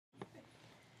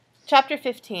Chapter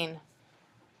 15.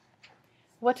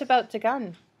 What about the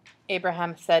gun?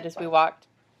 Abraham said as we walked.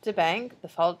 The bank, the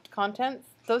fault contents,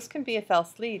 those can be a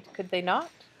false lead, could they not?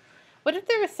 What if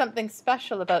there was something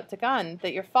special about the gun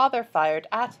that your father fired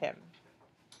at him?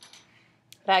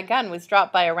 That gun was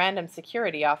dropped by a random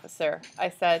security officer, I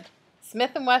said.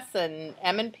 Smith & Wesson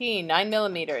M&P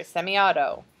 9mm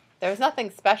semi-auto. There was nothing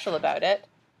special about it.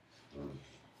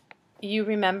 You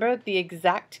remember the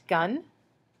exact gun?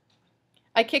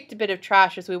 I kicked a bit of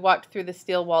trash as we walked through the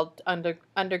steel-walled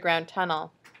underground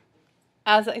tunnel.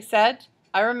 As I said,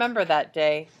 I remember that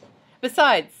day.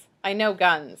 Besides, I know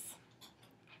guns.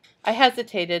 I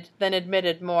hesitated, then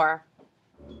admitted more.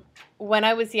 When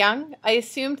I was young, I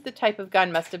assumed the type of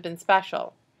gun must have been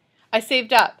special. I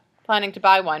saved up, planning to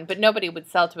buy one, but nobody would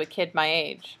sell to a kid my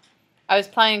age. I was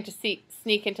planning to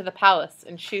sneak into the palace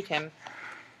and shoot him.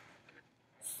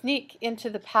 Sneak into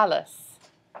the palace,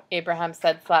 Abraham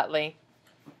said flatly.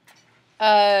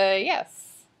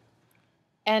 Yes.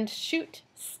 And shoot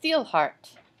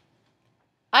Steelheart.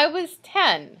 I was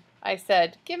 10, I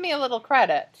said. Give me a little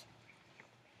credit.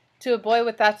 To a boy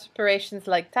with aspirations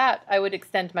like that, I would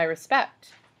extend my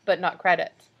respect, but not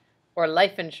credit. Or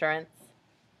life insurance.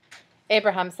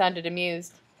 Abraham sounded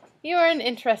amused. You are an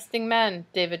interesting man,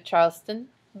 David Charleston,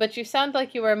 but you sound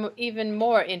like you are an even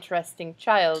more interesting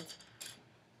child.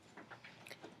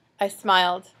 I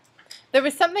smiled. There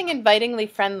was something invitingly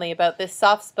friendly about this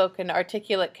soft-spoken,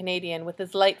 articulate Canadian with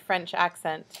his light French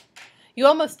accent. You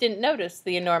almost didn't notice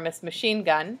the enormous machine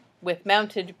gun, with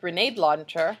mounted grenade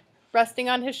launcher, resting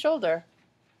on his shoulder.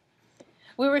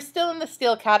 We were still in the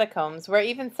steel catacombs, where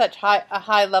even such a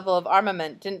high level of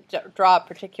armament didn't draw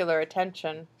particular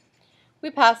attention. We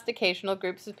passed occasional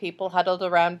groups of people huddled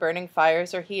around burning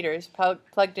fires or heaters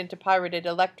plugged into pirated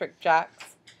electric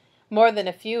jacks. More than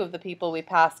a few of the people we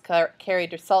passed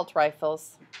carried assault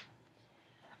rifles.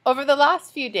 Over the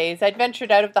last few days, I'd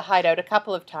ventured out of the hideout a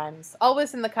couple of times,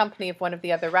 always in the company of one of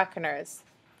the other reckoners.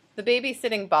 The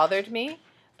babysitting bothered me,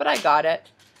 but I got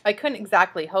it. I couldn't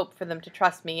exactly hope for them to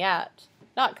trust me yet.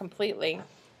 Not completely.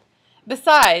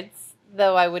 Besides,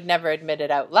 though I would never admit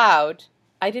it out loud,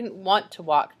 I didn't want to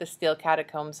walk the steel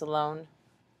catacombs alone.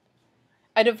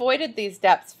 I'd avoided these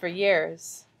depths for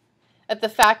years. At the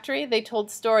factory, they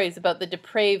told stories about the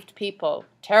depraved people,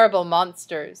 terrible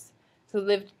monsters, who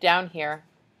lived down here.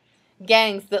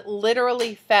 Gangs that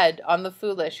literally fed on the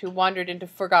foolish who wandered into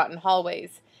forgotten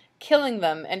hallways, killing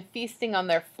them and feasting on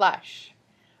their flesh.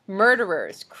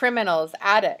 Murderers, criminals,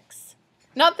 addicts.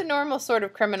 Not the normal sort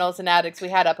of criminals and addicts we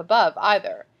had up above,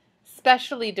 either.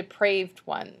 Specially depraved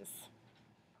ones.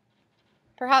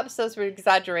 Perhaps those were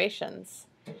exaggerations.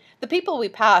 The people we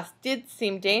passed did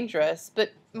seem dangerous,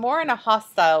 but more in a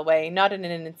hostile way, not in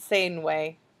an insane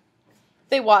way.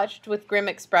 They watched with grim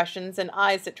expressions and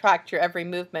eyes that tracked your every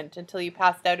movement until you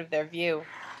passed out of their view.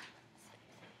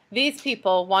 These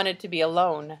people wanted to be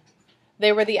alone.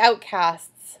 They were the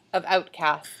outcasts of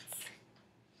outcasts.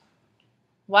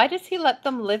 Why does he let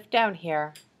them live down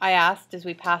here? I asked as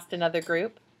we passed another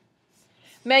group.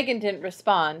 Megan didn't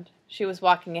respond. She was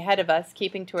walking ahead of us,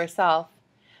 keeping to herself.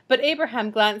 But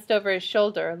Abraham glanced over his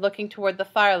shoulder, looking toward the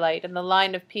firelight and the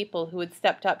line of people who had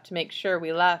stepped up to make sure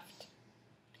we left.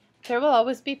 There will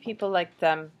always be people like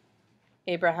them,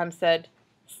 Abraham said.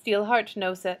 Steelheart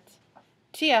knows it.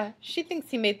 Tia, she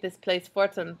thinks he made this place for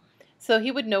them, so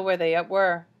he would know where they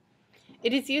were.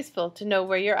 It is useful to know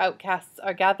where your outcasts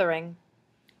are gathering.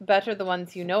 Better the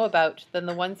ones you know about than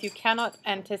the ones you cannot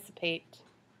anticipate.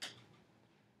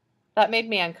 That made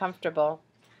me uncomfortable.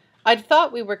 I'd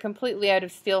thought we were completely out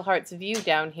of Steelheart's view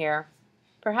down here.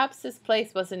 Perhaps this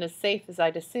place wasn't as safe as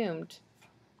I'd assumed.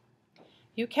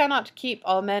 You cannot keep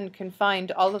all men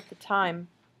confined all of the time,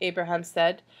 Abraham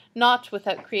said, not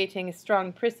without creating a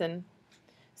strong prison.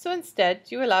 So instead,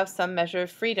 you allow some measure of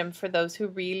freedom for those who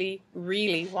really,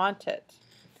 really want it.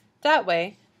 That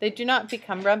way, they do not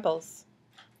become rebels,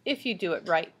 if you do it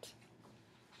right.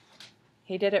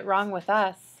 He did it wrong with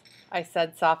us, I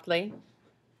said softly.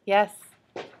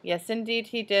 Yes, indeed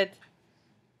he did.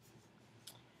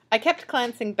 I kept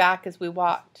glancing back as we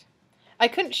walked. I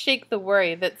couldn't shake the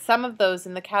worry that some of those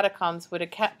in the catacombs would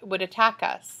attack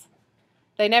us.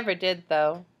 They never did,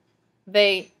 though.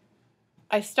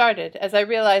 I started as I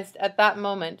realized at that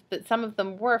moment that some of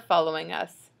them were following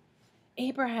us.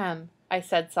 Abraham, I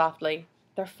said softly,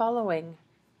 they're following.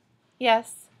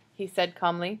 Yes, he said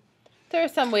calmly. There are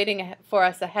some waiting for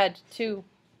us ahead, too.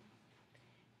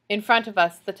 In front of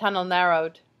us, the tunnel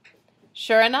narrowed.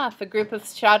 Sure enough, a group of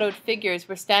shadowed figures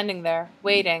were standing there,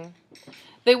 waiting.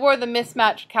 They wore the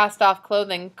mismatched cast-off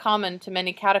clothing common to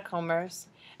many catacombers,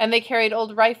 and they carried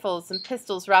old rifles and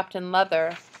pistols wrapped in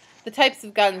leather, The types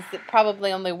of guns that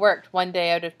probably only worked one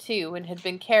day out of 2 and had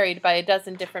been carried by a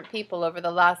dozen different people over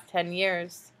the last 10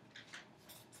 years.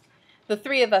 The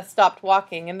 3 of us stopped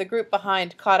walking, and the group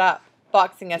behind caught up,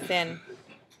 boxing us in.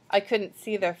 I couldn't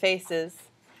see their faces.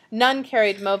 None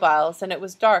carried mobiles, and it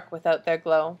was dark without their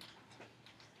glow.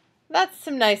 "That's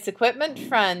some nice equipment,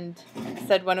 friend,"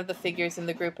 said one of the figures in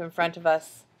the group in front of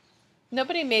us.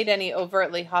 Nobody made any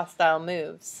overtly hostile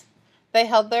moves. They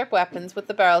held their weapons with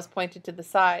the barrels pointed to the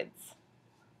sides.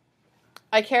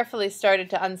 I carefully started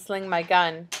to unsling my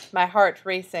gun, my heart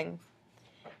racing.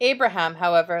 Abraham,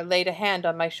 however, laid a hand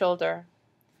on my shoulder.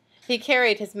 He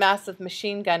carried his massive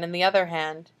machine gun in the other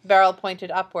hand, barrel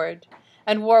pointed upward,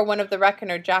 and wore one of the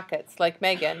reckoner jackets, like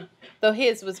Megan, though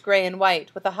his was grey and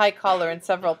white, with a high collar and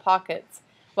several pockets,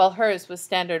 while hers was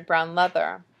standard brown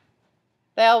leather.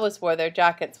 They always wore their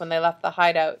jackets when they left the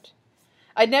hideout.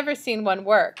 I'd never seen one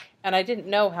work, and I didn't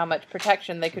know how much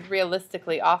protection they could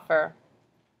realistically offer.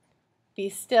 "Be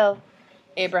still,"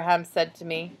 Abraham said to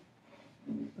me.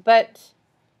 "But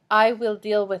I will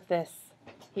deal with this,"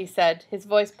 he said, his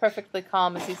voice perfectly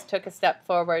calm as he took a step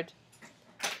forward.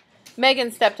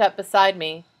 Megan stepped up beside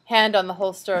me, hand on the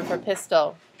holster of her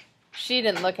pistol. She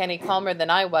didn't look any calmer than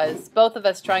I was, both of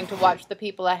us trying to watch the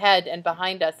people ahead and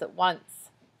behind us at once.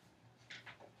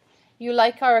 "You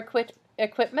like our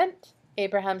equipment?"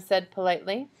 Abraham said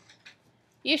politely.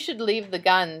 "You should leave the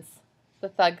guns," the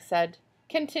thug said.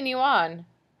 "Continue on."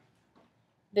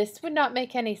 "This would not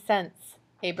make any sense,"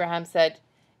 Abraham said.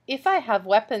 "If I have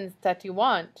weapons that you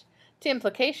want, the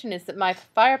implication is that my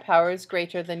firepower is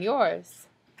greater than yours.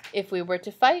 If we were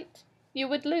to fight, you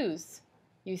would lose.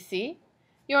 You see?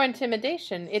 Your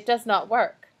intimidation, it does not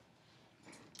work."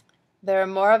 "There are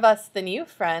more of us than you,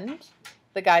 friend,"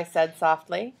 the guy said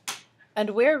softly.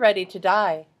 "And we're ready to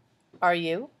die. Are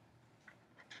you?"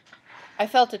 I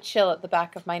felt a chill at the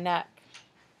back of my neck.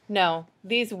 No,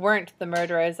 these weren't the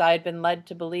murderers I had been led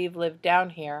to believe lived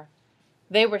down here.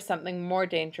 They were something more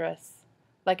dangerous,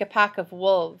 like a pack of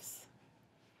wolves.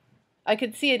 I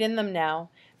could see it in them now,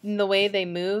 in the way they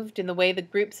moved, in the way the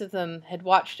groups of them had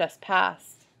watched us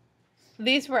pass.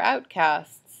 These were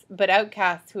outcasts, but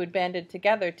outcasts who had banded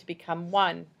together to become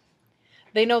one.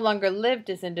 They no longer lived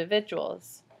as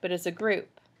individuals, but as a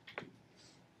group.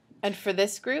 And for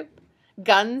this group,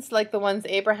 guns like the ones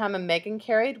Abraham and Megan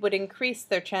carried would increase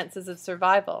their chances of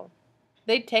survival.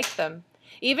 They'd take them,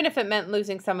 even if it meant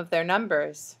losing some of their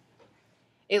numbers.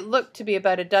 It looked to be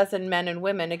about a dozen men and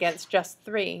women against just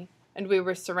 3, and we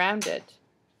were surrounded.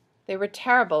 They were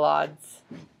terrible odds.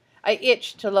 I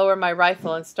itched to lower my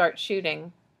rifle and start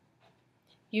shooting.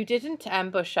 "You didn't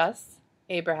ambush us,"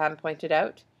 Abraham pointed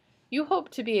out. "You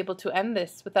hoped to be able to end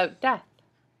this without death."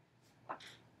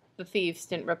 The thieves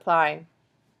didn't reply.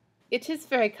 "It is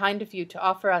very kind of you to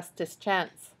offer us this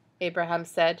chance," Abraham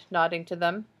said, nodding to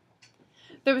them.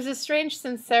 There was a strange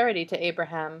sincerity to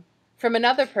Abraham. From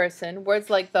another person, words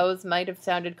like those might have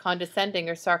sounded condescending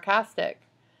or sarcastic,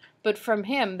 but from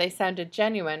him they sounded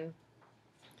genuine.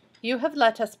 "You have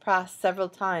let us pass several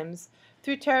times,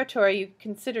 through territory you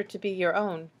consider to be your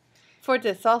own. For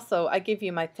this also I give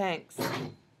you my thanks."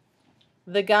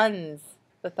 "The guns,"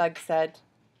 the thug said.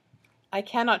 "I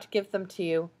cannot give them to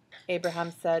you,"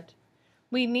 Abraham said.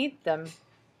 "We need them.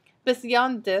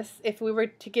 Beyond this, if we were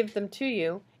to give them to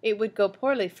you, it would go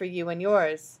poorly for you and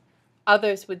yours.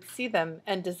 Others would see them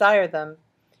and desire them.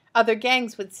 Other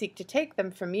gangs would seek to take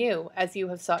them from you, as you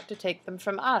have sought to take them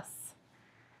from us."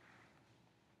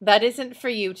 "That isn't for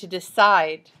you to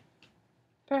decide."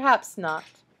 "Perhaps not.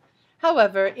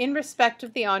 However, in respect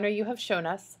of the honor you have shown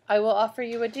us, I will offer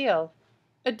you a deal.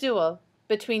 A duel,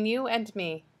 between you and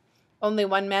me. Only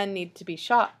one man need to be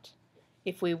shot.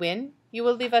 If we win, you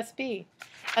will leave us be,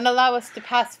 and allow us to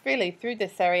pass freely through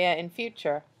this area in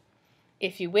future.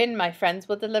 If you win, my friends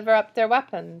will deliver up their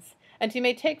weapons, and you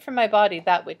may take from my body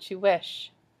that which you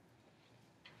wish."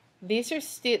 "These are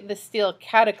the steel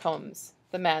catacombs,"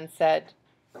 the man said.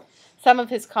 Some of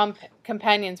his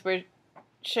companions were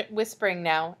whispering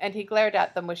now, and he glared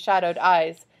at them with shadowed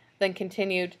eyes, then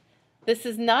continued, "This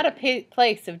is not a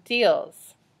place of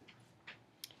deals."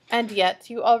 "And yet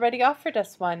you already offered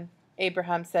us one,"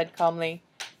 Abraham said calmly.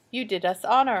 "You did us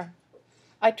honor.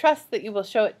 I trust that you will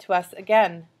show it to us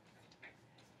again."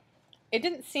 It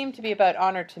didn't seem to be about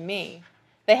honor to me.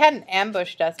 They hadn't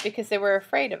ambushed us because they were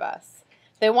afraid of us.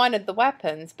 They wanted the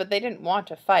weapons, but they didn't want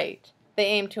to fight. They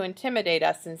aimed to intimidate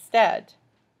us instead.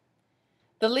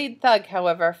 The lead thug,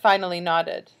 however, finally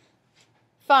nodded.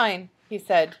 "Fine," he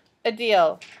said. "A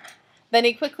deal." Then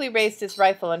he quickly raised his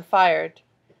rifle and fired.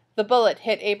 The bullet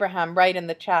hit Abraham right in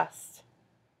the chest.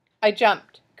 I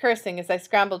jumped, cursing as I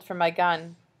scrambled for my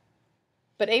gun.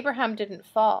 But Abraham didn't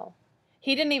fall.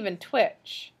 He didn't even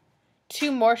twitch.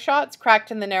 2 more shots cracked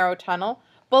in the narrow tunnel,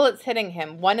 bullets hitting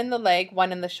him, one in the leg,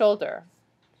 one in the shoulder.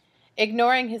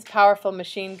 Ignoring his powerful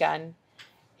machine gun,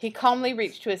 he calmly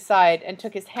reached to his side and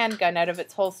took his handgun out of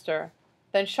its holster,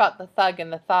 then shot the thug in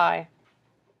the thigh.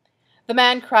 The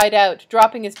man cried out,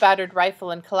 dropping his battered rifle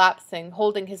and collapsing,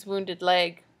 holding his wounded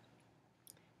leg.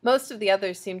 Most of the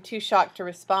others seemed too shocked to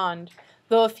respond,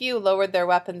 though a few lowered their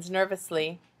weapons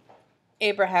nervously.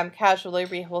 Abraham casually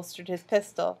reholstered his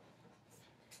pistol.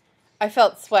 I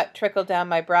felt sweat trickle down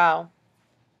my brow.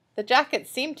 The jacket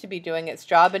seemed to be doing its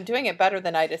job and doing it better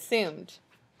than I'd assumed.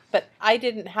 But I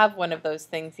didn't have one of those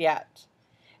things yet.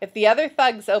 If the other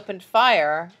thugs opened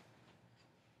fire...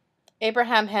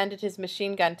 Abraham handed his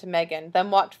machine gun to Megan,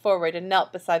 then walked forward and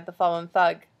knelt beside the fallen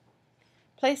thug.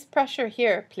 "Place pressure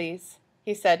here, please,"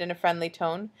 he said in a friendly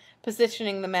tone,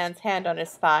 positioning the man's hand on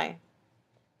his thigh.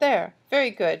 "There,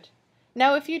 very good.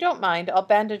 Now, if you don't mind, I'll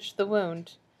bandage the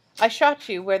wound. I shot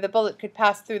you where the bullet could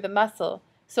pass through the muscle,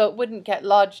 so it wouldn't get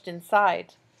lodged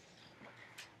inside."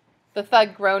 The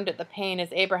thug groaned at the pain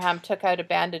as Abraham took out a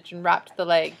bandage and wrapped the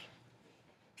leg.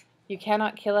 "You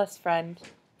cannot kill us, friend,"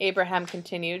 Abraham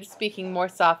continued, speaking more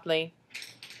softly.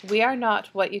 "We are not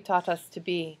what you taught us to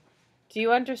be. Do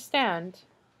you understand?"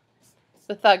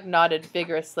 The thug nodded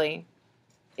vigorously.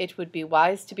 "It would be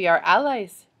wise to be our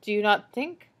allies, do you not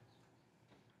think?"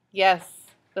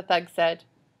 "Yes," the thug said.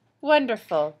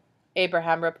 "Wonderful,"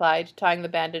 Abraham replied, tying the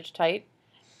bandage tight.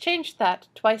 "Change that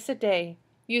twice a day.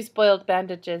 Use boiled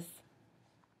bandages."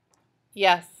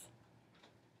 "Yes."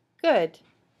 "Good."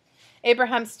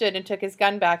 Abraham stood and took his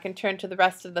gun back and turned to the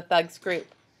rest of the thugs'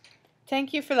 group.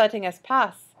 "Thank you for letting us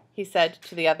pass," he said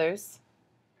to the others.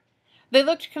 They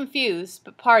looked confused,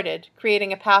 but parted,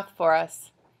 creating a path for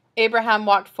us. Abraham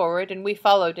walked forward, and we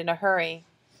followed in a hurry.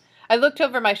 I looked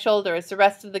over my shoulder as the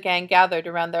rest of the gang gathered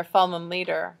around their fallen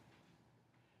leader.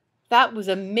 "That was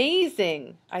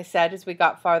amazing," I said as we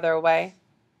got farther away.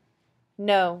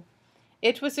 "No,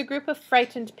 it was a group of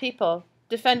frightened people,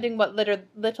 defending what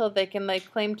little they can lay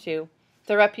claim to,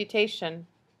 their reputation.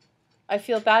 I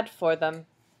feel bad for them."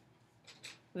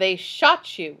 "They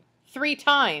shot you 3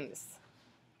 times.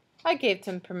 "I gave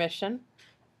them permission."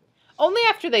 "Only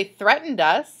after they threatened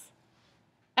us."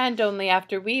 "And only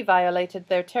after we violated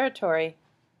their territory,"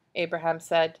 Abraham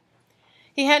said.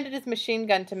 He handed his machine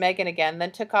gun to Megan again,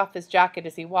 then took off his jacket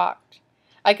as he walked.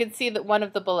 I could see that one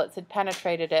of the bullets had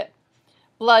penetrated it.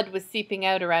 Blood was seeping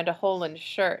out around a hole in his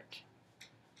shirt.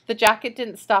 "The jacket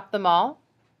didn't stop them all?"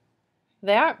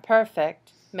 "They aren't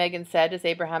perfect," Megan said as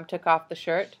Abraham took off the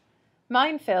shirt.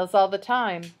 "Mine fails all the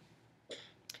time."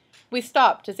 We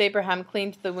stopped as Abraham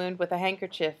cleaned the wound with a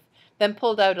handkerchief, then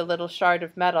pulled out a little shard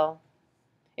of metal.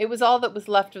 It was all that was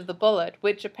left of the bullet,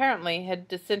 which apparently had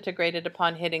disintegrated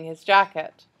upon hitting his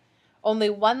jacket. Only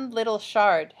one little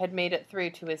shard had made it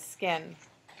through to his skin.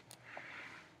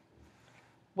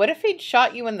 "What if he'd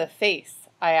shot you in the face?"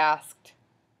 I asked.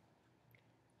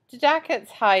 "The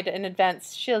jackets hide an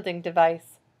advanced shielding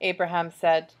device," Abraham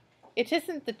said. "It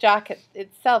isn't the jacket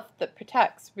itself that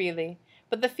protects, really,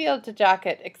 but the field the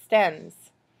jacket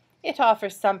extends. It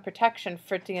offers some protection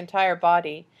for the entire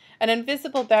body, an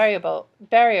invisible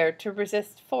barrier to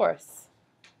resist force."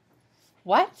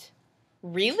 "What?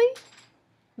 Really?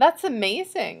 That's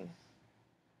amazing."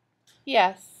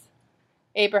 "Yes."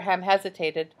 Abraham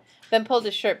hesitated, then pulled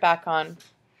his shirt back on.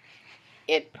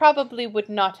 "It probably would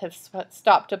not have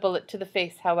stopped a bullet to the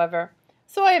face, however,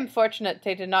 so I am fortunate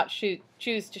they did not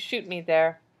choose to shoot me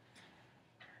there."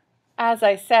 "As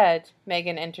I said,"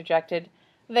 Megan interjected,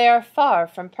 "they are far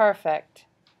from perfect."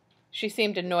 She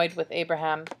seemed annoyed with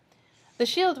Abraham. "The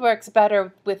shield works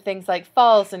better with things like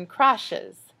falls and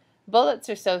crashes. Bullets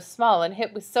are so small and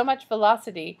hit with so much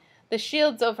velocity, the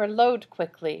shields overload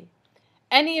quickly.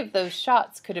 Any of those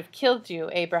shots could have killed you,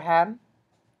 Abraham."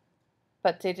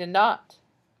 "But they did not."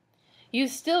 "You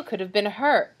still could have been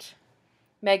hurt."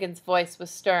 Megan's voice was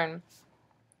stern.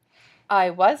 "I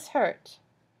was hurt."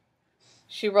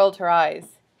 She rolled her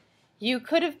eyes. "You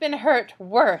could have been hurt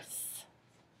worse."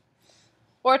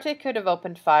 "Orte could have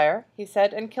opened fire," he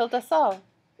said, "and killed us all.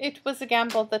 It was a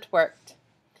gamble that worked.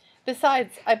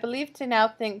 Besides, I believe they now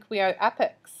think we are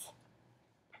epics."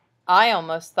 "I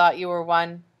almost thought you were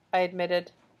one," I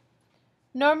admitted.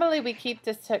 "Normally we keep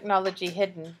this technology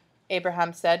hidden,"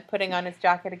 Abraham said, putting on his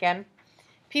jacket again.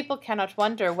 "People cannot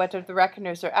wonder whether the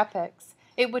Reckoners are epics.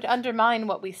 It would undermine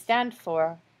what we stand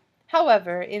for.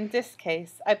 However, in this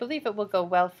case, I believe it will go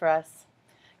well for us.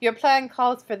 Your plan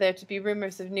calls for there to be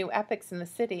rumors of new epics in the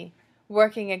city,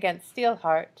 working against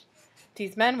Steelheart.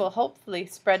 These men will hopefully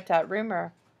spread that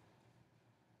rumor."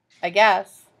 "I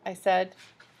guess," I said.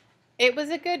 It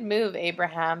was a good move,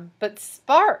 Abraham, but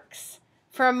sparks!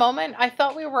 For a moment I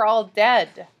thought we were all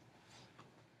dead.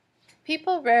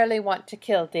 People rarely want to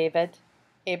kill, David,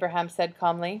 Abraham said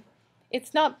calmly.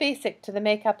 It's not basic to the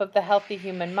makeup of the healthy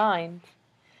human mind.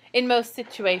 In most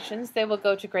situations, they will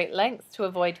go to great lengths to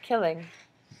avoid killing.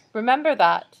 Remember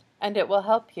that, and it will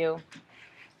help you.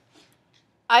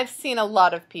 I've seen a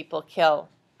lot of people kill,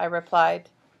 I replied.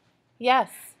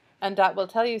 Yes, and that will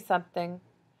tell you something.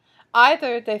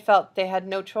 Either they felt they had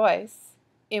no choice,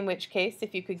 in which case,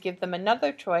 if you could give them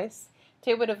another choice,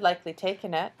 they would have likely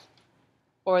taken it,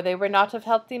 or they were not of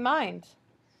healthy mind.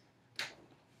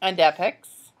 And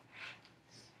epics?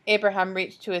 Abraham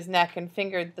reached to his neck and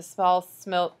fingered the small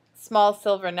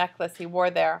silver necklace he wore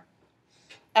there.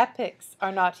 Epics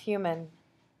are not human.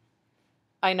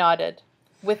 I nodded.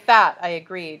 With that, I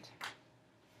agreed.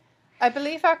 I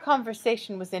believe our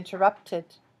conversation was interrupted,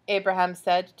 Abraham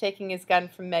said, taking his gun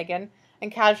from Megan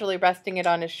and casually resting it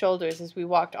on his shoulders as we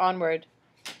walked onward.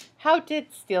 How did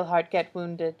Steelheart get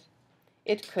wounded?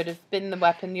 It could have been the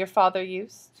weapon your father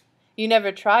used. You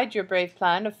never tried your brave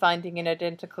plan of finding an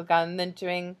identical gun, then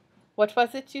doing, what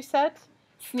was it you said?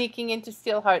 Sneaking into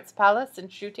Steelheart's palace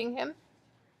and shooting him?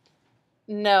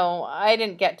 No, I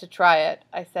didn't get to try it,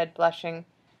 I said, blushing.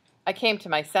 I came to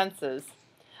my senses.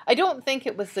 I don't think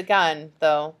it was the gun,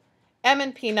 though.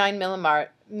 M&P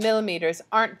 9mm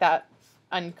aren't that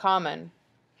uncommon.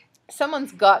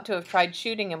 Someone's got to have tried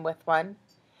shooting him with one.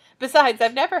 Besides,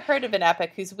 I've never heard of an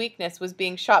epic whose weakness was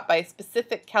being shot by a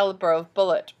specific caliber of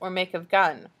bullet or make of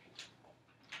gun.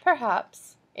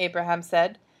 Perhaps, Abraham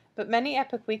said, but many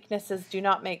epic weaknesses do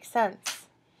not make sense.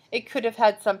 It could have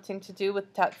had something to do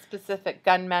with that specific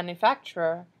gun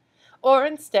manufacturer. Or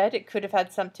instead, it could have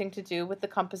had something to do with the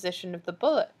composition of the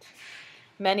bullet.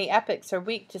 Many epics are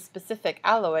weak to specific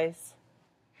alloys.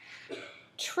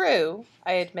 True,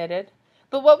 I admitted,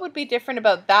 but what would be different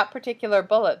about that particular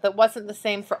bullet that wasn't the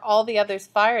same for all the others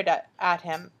fired at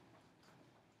him?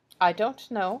 I don't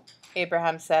know,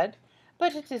 Abraham said,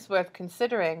 but it is worth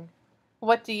considering.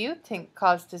 What do you think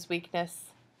caused his weakness?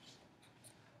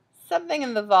 Something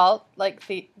in the vault, like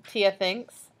Tia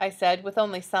thinks, I said, with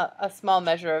only a small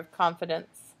measure of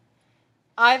confidence.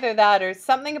 Either that or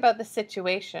something about the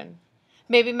situation.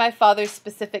 Maybe my father's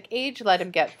specific age let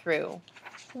him get through.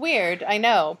 Weird, I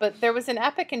know, but there was an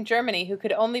epic in Germany who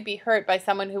could only be hurt by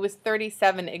someone who was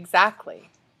 37 exactly.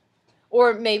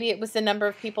 Or maybe it was the number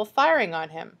of people firing on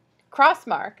him.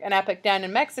 Crossmark, an epic down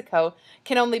in Mexico,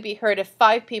 can only be hurt if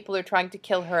 5 people are trying to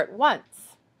kill her at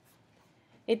once.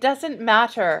 It doesn't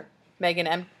matter,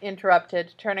 Megan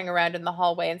interrupted, turning around in the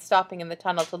hallway and stopping in the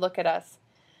tunnel to look at us.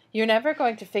 You're never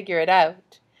going to figure it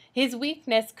out. His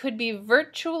weakness could be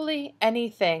virtually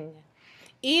anything.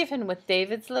 Even with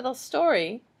David's little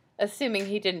story, assuming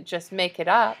he didn't just make it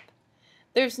up.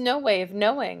 There's no way of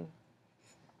knowing.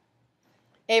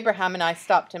 Abraham and I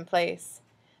stopped in place.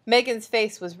 Megan's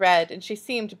face was red, and she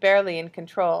seemed barely in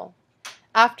control.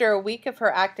 After a week of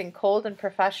her acting cold and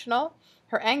professional,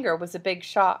 her anger was a big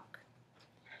shock.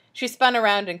 She spun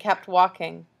around and kept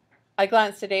walking. I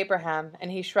glanced at Abraham, and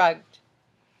he shrugged.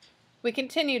 We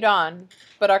continued on,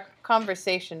 but our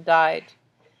conversation died.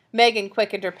 Megan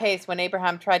quickened her pace when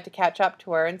Abraham tried to catch up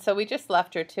to her, and so we just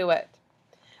left her to it.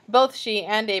 Both she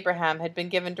and Abraham had been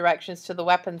given directions to the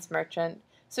weapons merchant,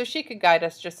 so she could guide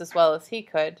us just as well as he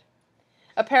could.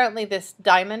 Apparently this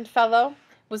Diamond fellow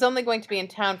was only going to be in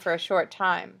town for a short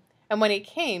time, and when he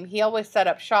came, he always set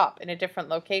up shop in a different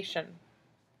location.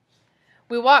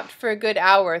 We walked for a good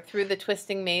hour through the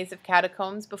twisting maze of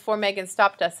catacombs before Megan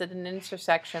stopped us at an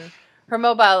intersection, her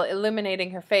mobile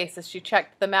illuminating her face as she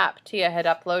checked the map Tia had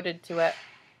uploaded to it.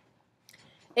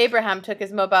 Abraham took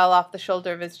his mobile off the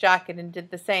shoulder of his jacket and did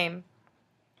the same.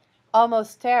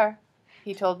 Almost there,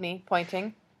 he told me,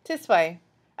 pointing. This way,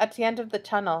 at the end of the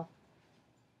tunnel.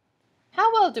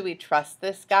 How well do we trust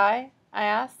this guy? I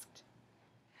asked.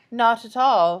 Not at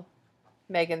all,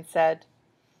 Megan said.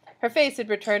 Her face had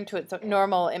returned to its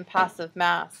normal, impassive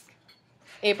mask.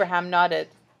 Abraham nodded.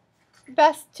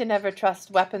 Best to never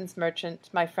trust weapons merchant,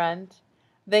 my friend.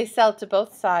 They sell to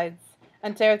both sides,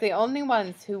 and they're the only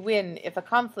ones who win if a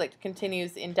conflict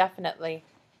continues indefinitely.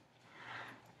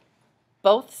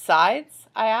 Both sides?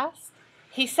 I asked.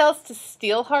 He sells to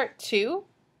Steelheart too?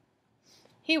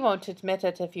 He won't admit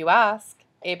it if you ask,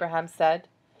 Abraham said,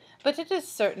 but it is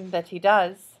certain that he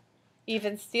does.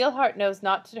 Even Steelheart knows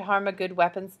not to harm a good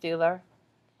weapons dealer.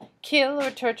 Kill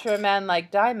or torture a man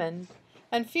like Diamond,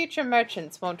 and future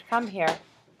merchants won't come here.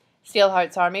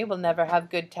 Steelheart's army will never have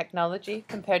good technology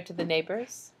compared to the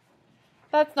neighbors.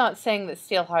 That's not saying that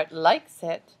Steelheart likes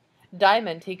it.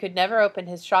 Diamond, he could never open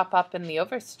his shop up in the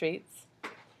overstreets.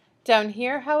 Down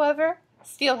here, however,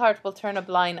 Steelheart will turn a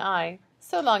blind eye,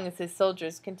 so long as his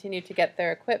soldiers continue to get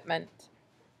their equipment.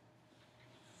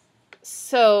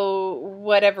 So,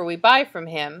 whatever we buy from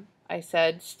him, I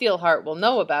said, Steelheart will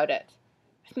know about it.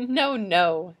 No,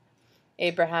 no,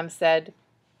 Abraham said.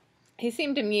 He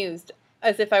seemed amused,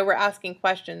 as if I were asking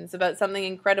questions about something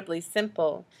incredibly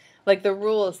simple, like the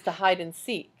rules to hide and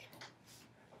seek.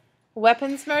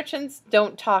 Weapons merchants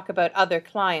don't talk about other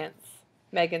clients,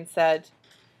 Megan said.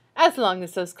 As long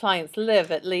as those clients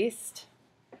live, at least.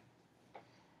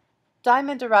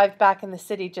 Diamond arrived back in the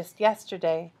city just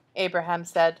yesterday, Abraham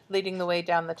said, leading the way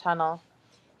down the tunnel.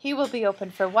 He will be open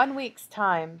for 1 week's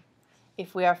time.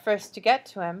 If we are first to get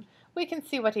to him, we can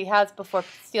see what he has before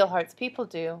Steelheart's people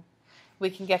do. We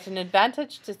can get an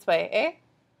advantage this way, eh?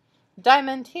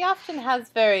 Diamond, he often has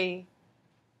very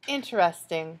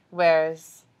interesting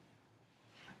wares.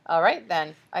 All right,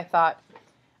 then, I thought.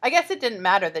 I guess it didn't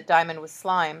matter that Diamond was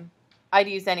slime. I'd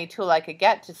use any tool I could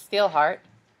get to Steelheart.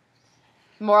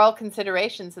 Moral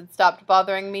considerations had stopped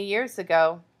bothering me years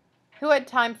ago. Who had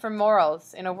time for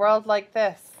morals in a world like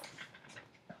this?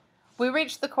 We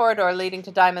reached the corridor leading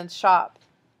to Diamond's shop.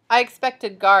 I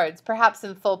expected guards, perhaps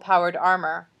in full-powered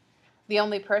armor. The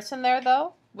only person there,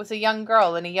 though, was a young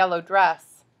girl in a yellow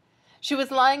dress. She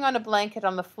was lying on a blanket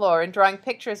on the floor and drawing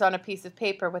pictures on a piece of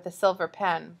paper with a silver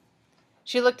pen.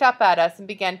 She looked up at us and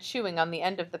began chewing on the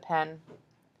end of the pen.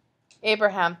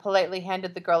 Abraham politely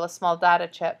handed the girl a small data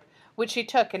chip, which she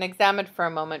took and examined for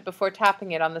a moment before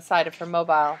tapping it on the side of her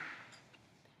mobile.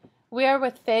 "We are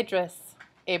with Phaedrus,"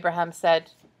 Abraham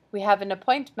said. "We have an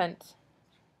appointment."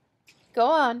 "Go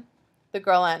on," the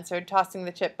girl answered, tossing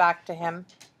the chip back to him.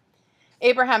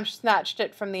 Abraham snatched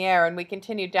it from the air, and we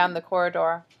continued down the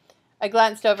corridor. I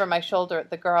glanced over my shoulder at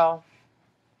the girl.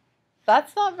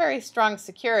 "That's not very strong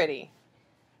security."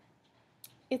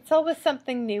 "It's always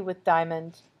something new with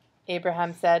Diamond,"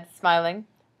 Abraham said, smiling.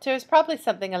 "There's probably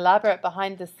something elaborate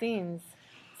behind the scenes.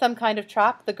 Some kind of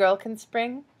trap the girl can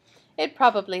spring. It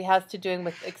probably has to do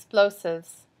with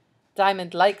explosives.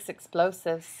 Diamond likes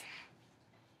explosives."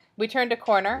 We turned a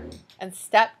corner and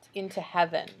stepped into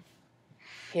heaven.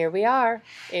 "Here we are,"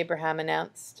 Abraham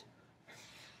announced.